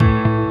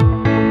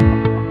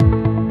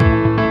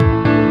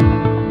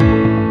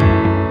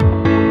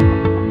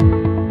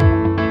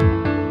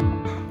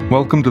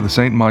Welcome to the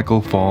St. Michael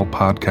Fall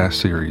podcast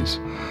series.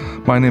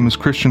 My name is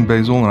Christian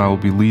Basel, and I will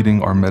be leading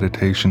our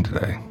meditation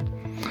today.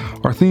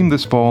 Our theme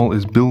this fall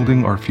is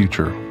Building Our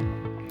Future.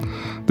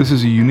 This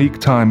is a unique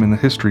time in the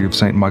history of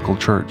St. Michael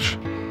Church.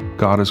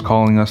 God is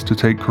calling us to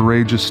take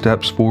courageous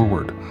steps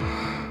forward.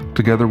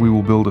 Together we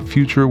will build a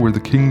future where the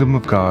kingdom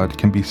of God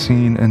can be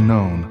seen and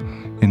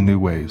known in new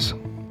ways.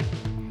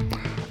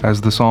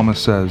 As the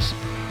psalmist says,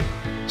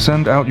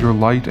 "Send out your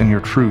light and your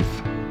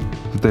truth,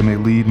 that they may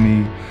lead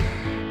me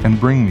and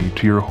bring me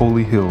to your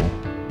holy hill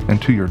and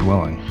to your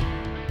dwelling."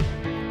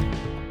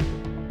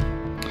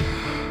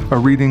 A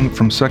reading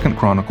from 2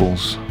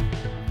 Chronicles,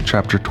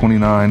 chapter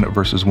 29,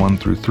 verses 1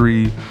 through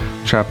 3,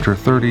 chapter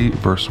 30,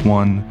 verse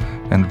 1,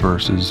 and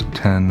verses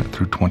 10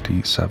 through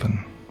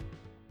 27.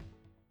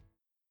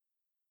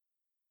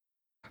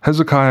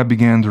 Hezekiah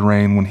began to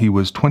reign when he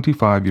was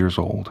 25 years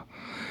old.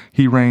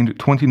 He reigned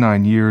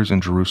 29 years in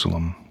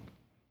Jerusalem.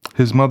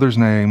 His mother's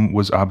name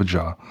was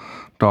Abijah,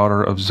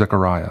 daughter of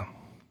Zechariah.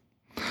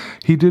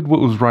 He did what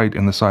was right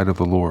in the sight of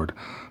the Lord,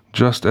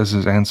 just as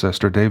his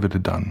ancestor David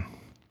had done.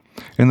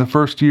 In the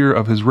first year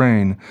of his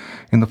reign,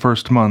 in the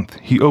first month,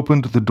 he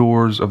opened the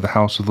doors of the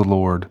house of the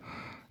Lord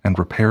and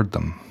repaired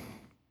them.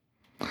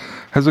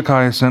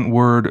 Hezekiah sent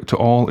word to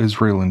all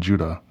Israel and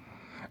Judah,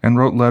 and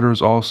wrote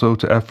letters also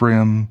to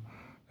Ephraim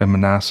and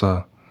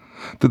Manasseh,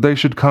 that they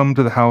should come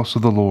to the house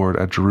of the Lord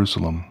at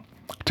Jerusalem,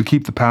 to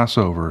keep the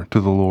Passover to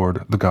the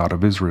Lord, the God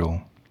of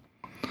Israel.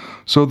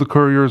 So the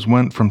couriers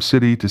went from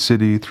city to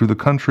city through the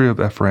country of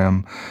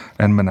Ephraim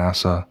and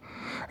Manasseh,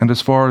 and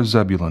as far as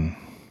Zebulun.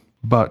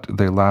 But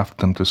they laughed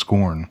them to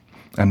scorn,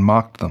 and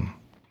mocked them.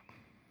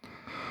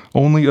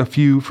 Only a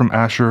few from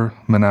Asher,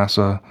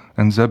 Manasseh,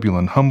 and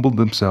Zebulun humbled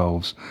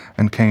themselves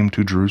and came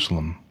to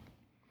Jerusalem.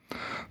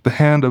 The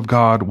hand of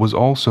God was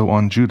also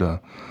on Judah,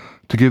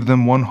 to give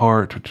them one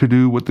heart to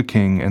do what the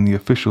king and the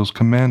officials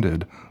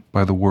commanded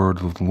by the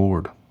word of the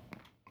Lord.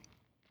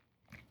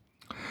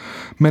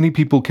 Many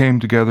people came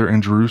together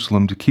in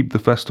Jerusalem to keep the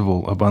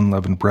festival of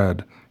unleavened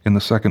bread in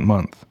the second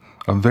month,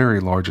 a very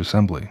large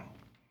assembly.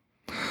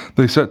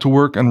 They set to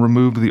work and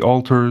removed the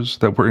altars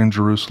that were in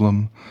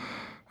Jerusalem,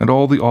 and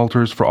all the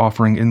altars for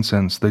offering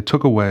incense they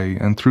took away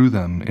and threw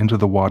them into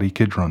the Wadi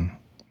Kidron.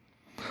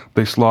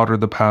 They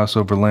slaughtered the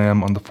Passover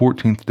lamb on the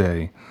 14th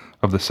day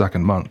of the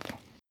second month.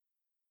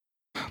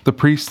 The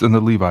priests and the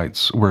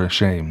Levites were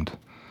ashamed,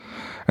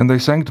 and they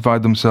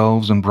sanctified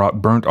themselves and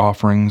brought burnt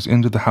offerings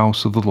into the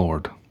house of the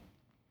Lord.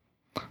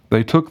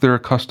 They took their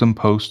accustomed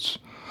posts,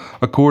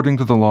 according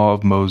to the law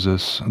of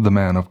Moses, the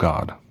man of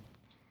God.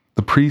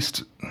 The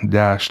priests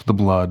dashed the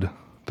blood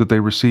that they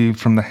received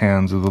from the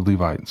hands of the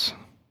Levites.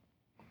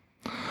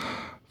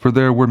 For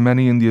there were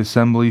many in the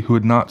assembly who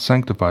had not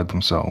sanctified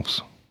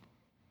themselves.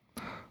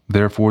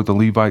 Therefore the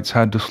Levites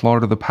had to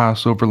slaughter the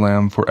Passover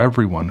lamb for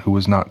everyone who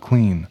was not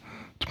clean,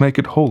 to make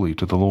it holy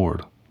to the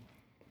Lord.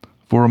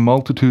 For a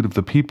multitude of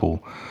the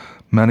people,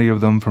 many of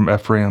them from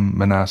Ephraim,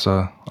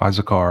 Manasseh,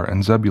 Issachar,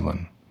 and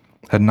Zebulun,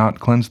 had not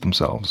cleansed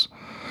themselves,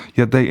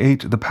 yet they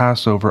ate the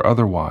Passover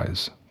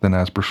otherwise than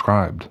as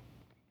prescribed.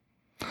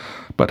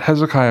 But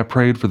Hezekiah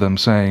prayed for them,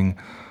 saying,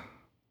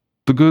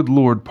 "The good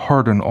Lord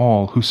pardon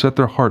all who set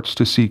their hearts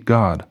to seek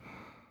God,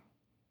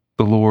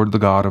 the Lord, the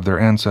God of their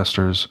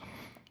ancestors,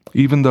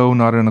 even though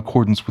not in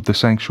accordance with the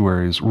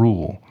sanctuary's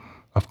rule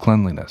of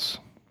cleanliness."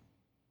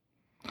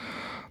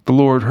 The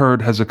Lord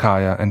heard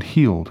Hezekiah and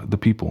healed the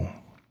people.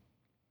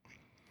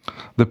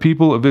 The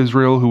people of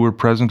Israel who were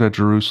present at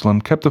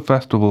Jerusalem kept the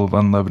festival of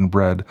unleavened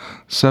bread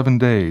 7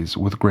 days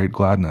with great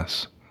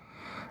gladness.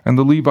 And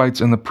the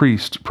Levites and the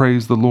priests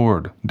praised the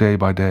Lord day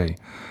by day,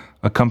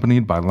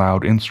 accompanied by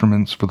loud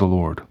instruments for the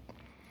Lord.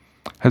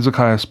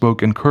 Hezekiah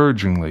spoke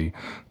encouragingly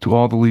to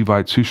all the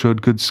Levites who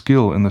showed good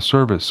skill in the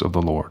service of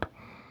the Lord.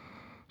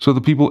 So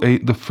the people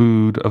ate the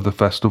food of the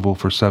festival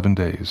for 7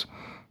 days,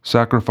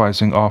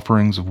 sacrificing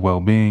offerings of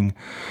well-being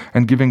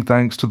and giving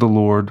thanks to the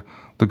Lord,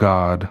 the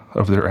God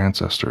of their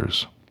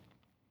ancestors.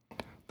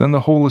 Then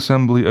the whole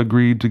assembly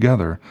agreed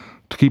together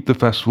to keep the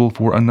festival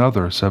for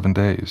another 7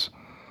 days.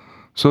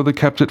 So they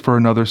kept it for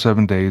another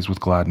 7 days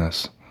with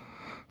gladness.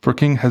 For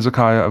King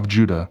Hezekiah of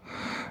Judah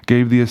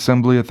gave the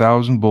assembly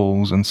 1,000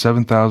 bulls and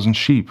 7,000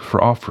 sheep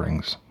for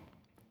offerings,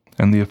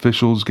 and the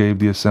officials gave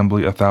the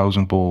assembly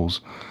 1,000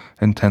 bulls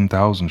and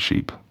 10,000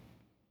 sheep.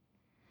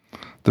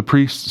 The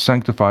priests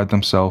sanctified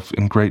themselves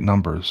in great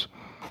numbers,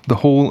 the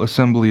whole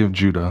assembly of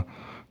Judah,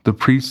 the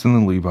priests and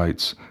the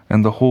Levites,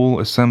 and the whole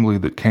assembly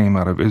that came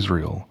out of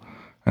Israel,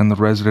 and the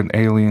resident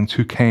aliens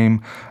who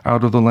came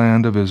out of the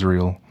land of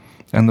Israel,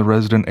 and the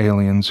resident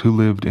aliens who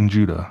lived in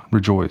Judah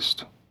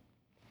rejoiced.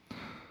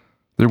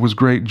 There was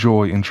great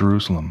joy in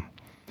Jerusalem,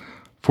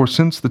 for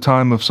since the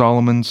time of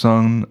Solomon,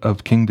 son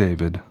of King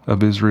David,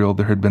 of Israel,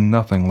 there had been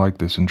nothing like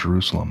this in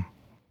Jerusalem.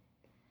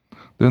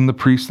 Then the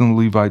priests and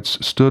the Levites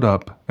stood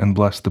up and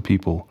blessed the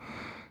people,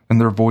 and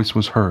their voice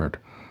was heard.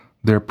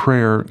 Their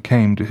prayer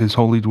came to his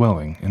holy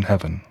dwelling in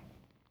heaven.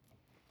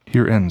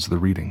 Here ends the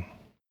reading.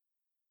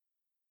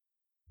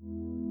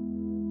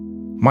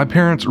 My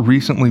parents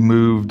recently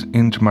moved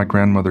into my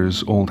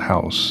grandmother's old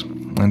house,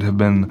 and have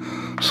been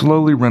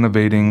slowly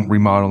renovating,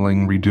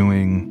 remodeling,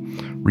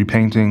 redoing,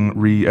 repainting,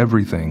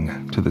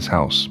 everything to this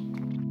house.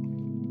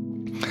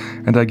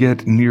 And I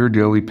get near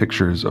daily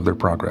pictures of their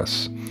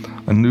progress.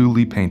 A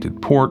newly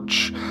painted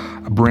porch,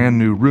 a brand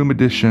new room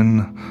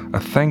addition, a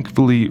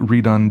thankfully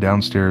redone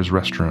downstairs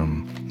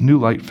restroom, new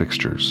light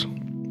fixtures.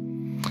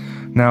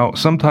 Now,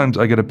 sometimes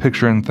I get a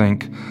picture and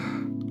think,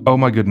 oh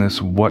my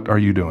goodness, what are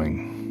you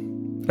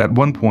doing? At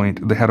one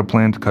point, they had a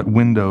plan to cut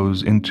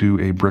windows into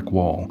a brick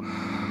wall.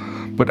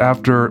 But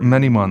after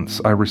many months,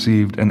 I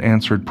received an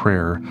answered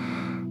prayer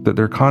that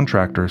their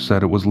contractor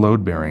said it was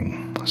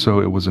load-bearing,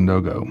 so it was a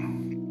no-go.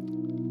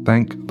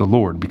 Thank the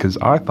Lord, because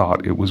I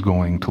thought it was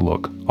going to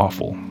look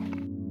awful.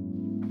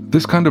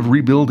 This kind of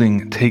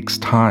rebuilding takes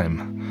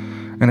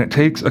time, and it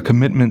takes a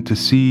commitment to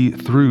see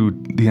through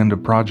the end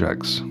of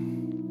projects.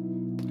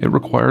 It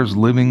requires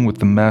living with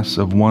the mess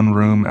of one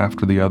room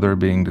after the other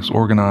being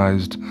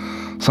disorganized,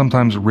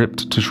 sometimes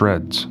ripped to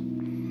shreds.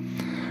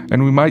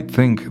 And we might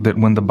think that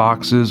when the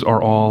boxes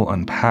are all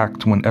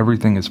unpacked, when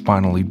everything is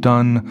finally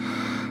done,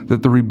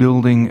 that the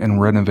rebuilding and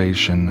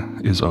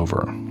renovation is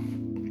over.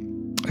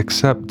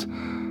 Except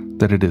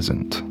that it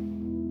isn't.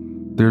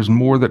 There's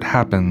more that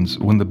happens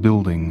when the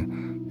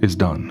building is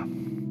done.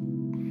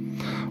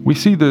 We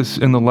see this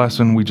in the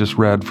lesson we just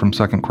read from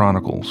 2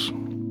 Chronicles.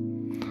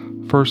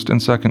 1st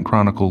and 2nd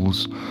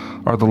Chronicles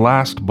are the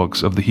last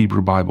books of the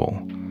Hebrew Bible,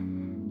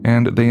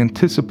 and they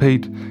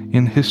anticipate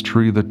in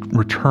history the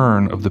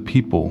return of the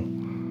people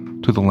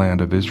to the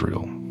land of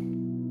Israel.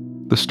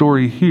 The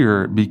story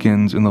here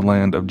begins in the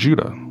land of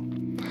Judah,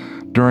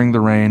 during the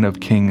reign of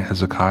King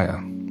Hezekiah.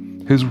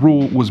 His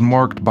rule was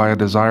marked by a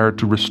desire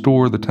to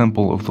restore the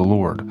temple of the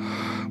Lord,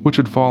 which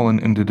had fallen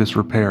into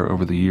disrepair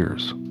over the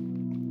years.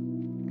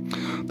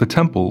 The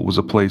temple was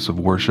a place of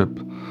worship,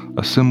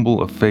 a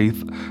symbol of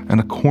faith, and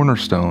a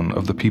cornerstone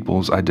of the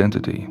people's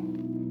identity.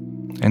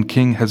 And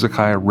King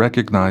Hezekiah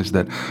recognized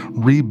that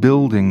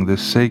rebuilding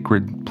this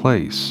sacred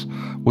place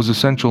was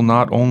essential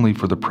not only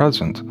for the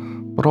present,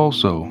 but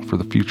also for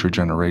the future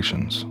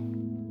generations.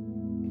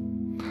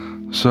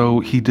 So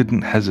he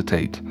didn't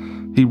hesitate.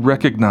 He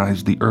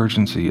recognized the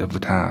urgency of the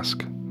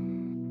task.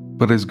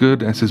 But as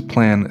good as his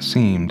plan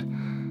seemed,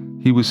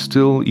 he was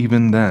still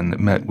even then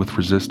met with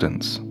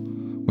resistance,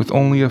 with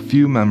only a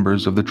few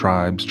members of the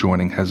tribes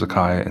joining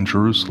Hezekiah in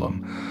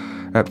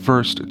Jerusalem, at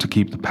first to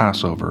keep the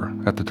Passover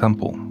at the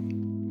temple.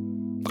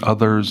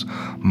 Others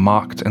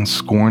mocked and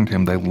scorned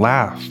him. They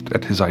laughed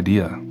at his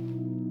idea.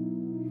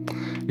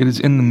 It is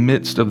in the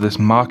midst of this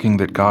mocking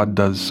that God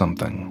does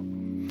something.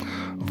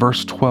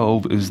 Verse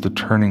 12 is the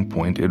turning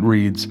point. It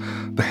reads,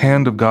 "The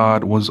hand of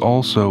God was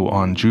also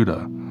on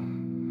Judah,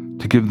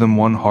 to give them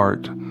one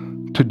heart,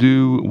 to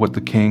do what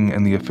the king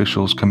and the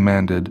officials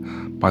commanded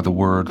by the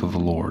word of the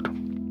Lord."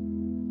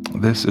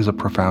 This is a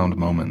profound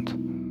moment.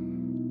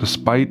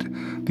 Despite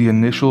the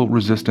initial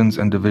resistance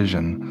and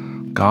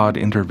division, God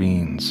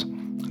intervenes,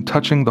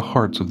 touching the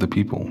hearts of the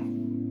people.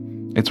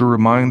 It's a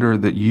reminder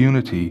that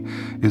unity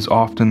is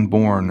often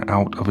born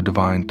out of a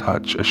divine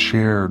touch, a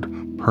shared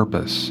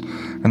purpose,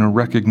 and a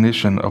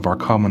recognition of our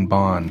common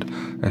bond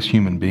as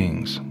human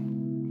beings.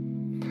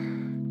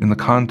 In the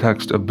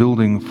context of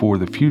building for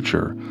the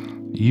future,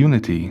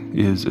 unity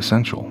is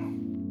essential.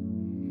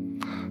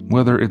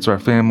 Whether it's our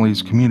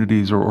families,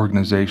 communities, or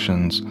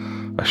organizations,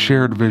 a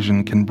shared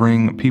vision can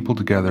bring people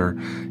together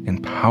in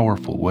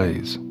powerful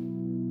ways.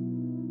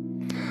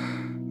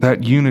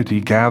 That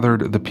unity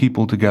gathered the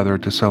people together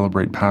to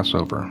celebrate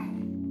Passover.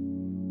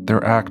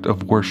 Their act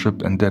of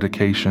worship and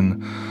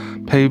dedication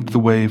paved the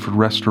way for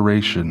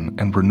restoration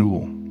and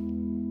renewal.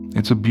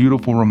 It's a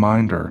beautiful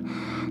reminder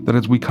that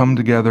as we come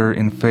together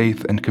in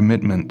faith and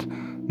commitment,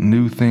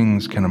 new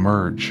things can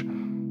emerge.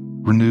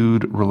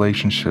 Renewed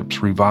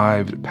relationships,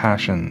 revived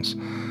passions,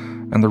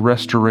 and the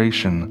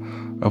restoration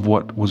of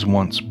what was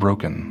once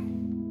broken.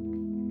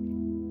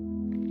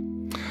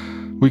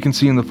 We can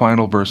see in the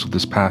final verse of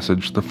this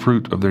passage the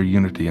fruit of their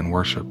unity and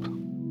worship.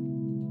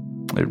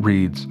 It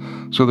reads,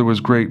 "So there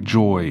was great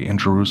joy in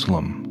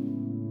Jerusalem.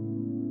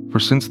 For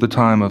since the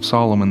time of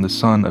Solomon the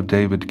son of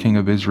David, king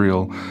of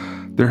Israel,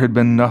 there had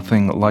been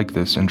nothing like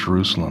this in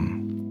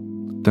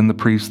Jerusalem. Then the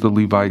priests, the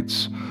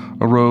Levites,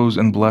 arose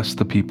and blessed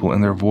the people,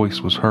 and their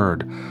voice was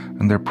heard,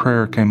 and their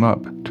prayer came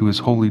up to his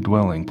holy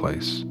dwelling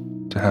place,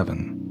 to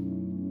heaven."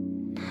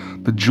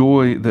 The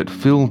joy that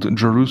filled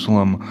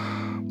Jerusalem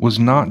was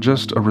not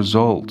just a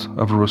result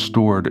of a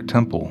restored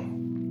temple,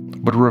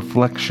 but a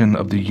reflection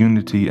of the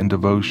unity and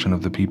devotion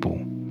of the people.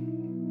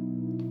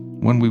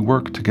 When we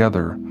work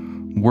together,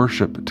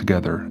 worship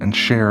together, and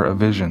share a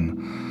vision,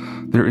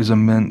 there is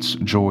immense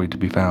joy to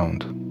be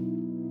found.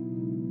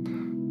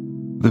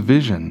 The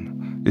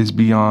vision is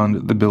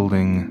beyond the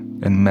building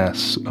and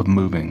mess of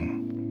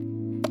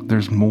moving.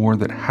 There's more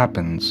that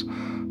happens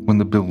when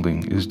the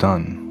building is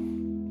done.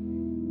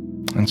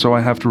 And so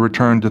I have to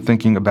return to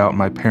thinking about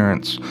my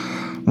parents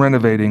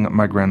renovating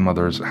my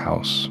grandmother's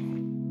house.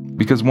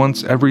 Because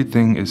once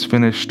everything is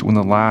finished, when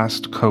the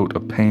last coat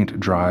of paint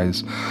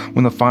dries,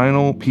 when the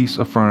final piece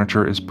of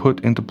furniture is put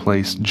into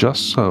place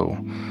just so,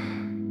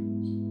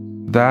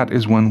 that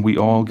is when we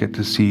all get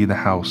to see the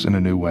house in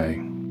a new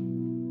way.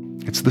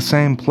 It's the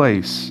same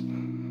place,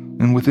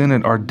 and within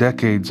it are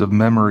decades of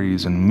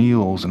memories and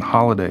meals and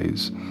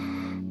holidays.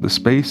 The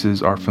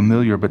spaces are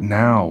familiar, but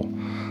now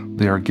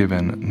they are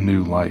given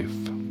new life.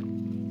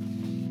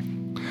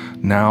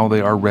 Now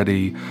they are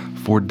ready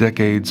for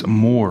decades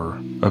more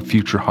of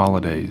future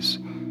holidays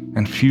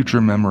and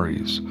future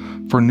memories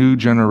for new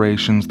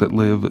generations that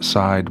live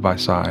side by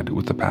side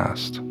with the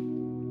past.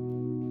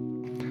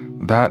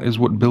 That is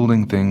what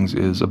building things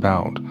is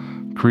about,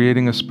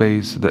 creating a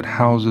space that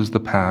houses the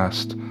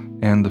past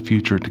and the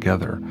future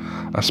together,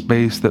 a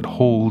space that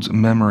holds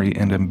memory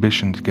and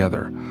ambition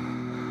together,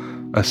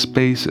 a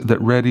space that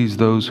readies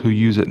those who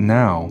use it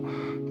now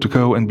to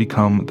go and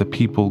become the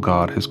people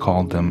God has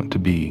called them to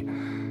be,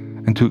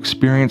 and to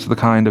experience the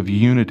kind of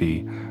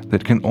unity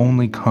that can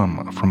only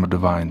come from a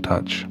divine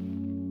touch.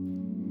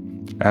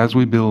 As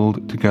we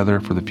build together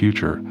for the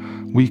future,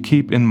 we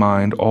keep in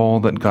mind all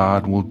that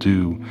God will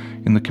do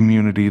in the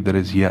community that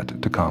is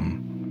yet to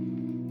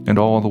come, and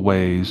all the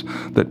ways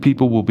that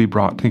people will be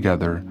brought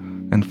together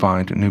and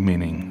find new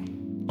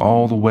meaning,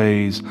 all the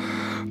ways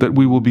that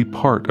we will be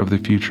part of the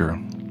future.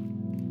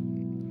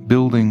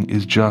 Building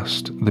is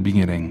just the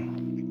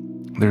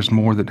beginning. There's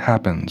more that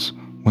happens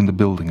when the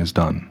building is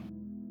done.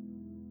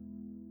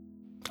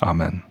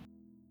 Amen.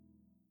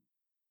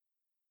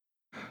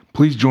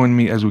 Please join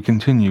me as we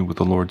continue with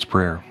the Lord's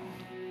Prayer.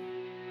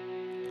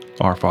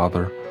 Our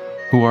Father,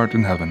 who art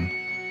in heaven,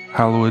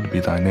 hallowed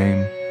be thy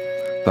name.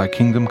 Thy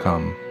kingdom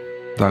come,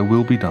 thy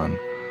will be done,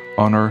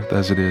 on earth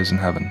as it is in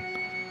heaven.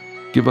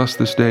 Give us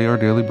this day our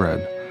daily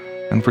bread,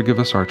 and forgive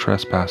us our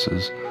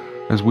trespasses,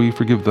 as we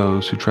forgive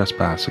those who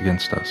trespass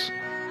against us.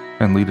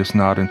 And lead us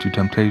not into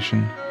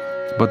temptation,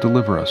 but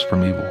deliver us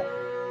from evil.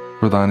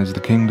 For thine is the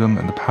kingdom,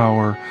 and the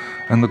power,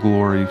 and the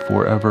glory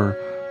forever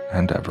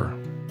and ever.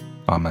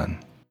 Amen.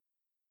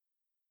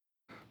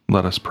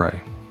 Let us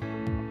pray.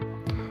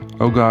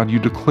 O God, you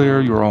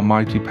declare your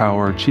almighty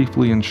power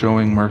chiefly in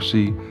showing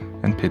mercy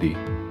and pity.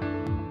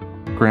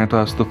 Grant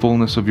us the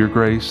fullness of your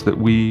grace, that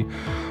we,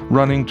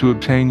 running to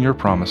obtain your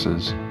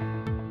promises,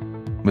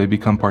 may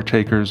become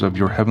partakers of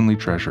your heavenly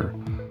treasure,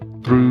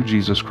 through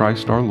Jesus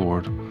Christ our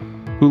Lord,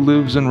 who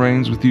lives and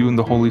reigns with you in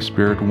the Holy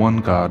Spirit, one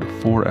God,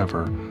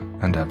 forever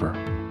and ever.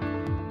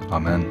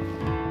 Amen.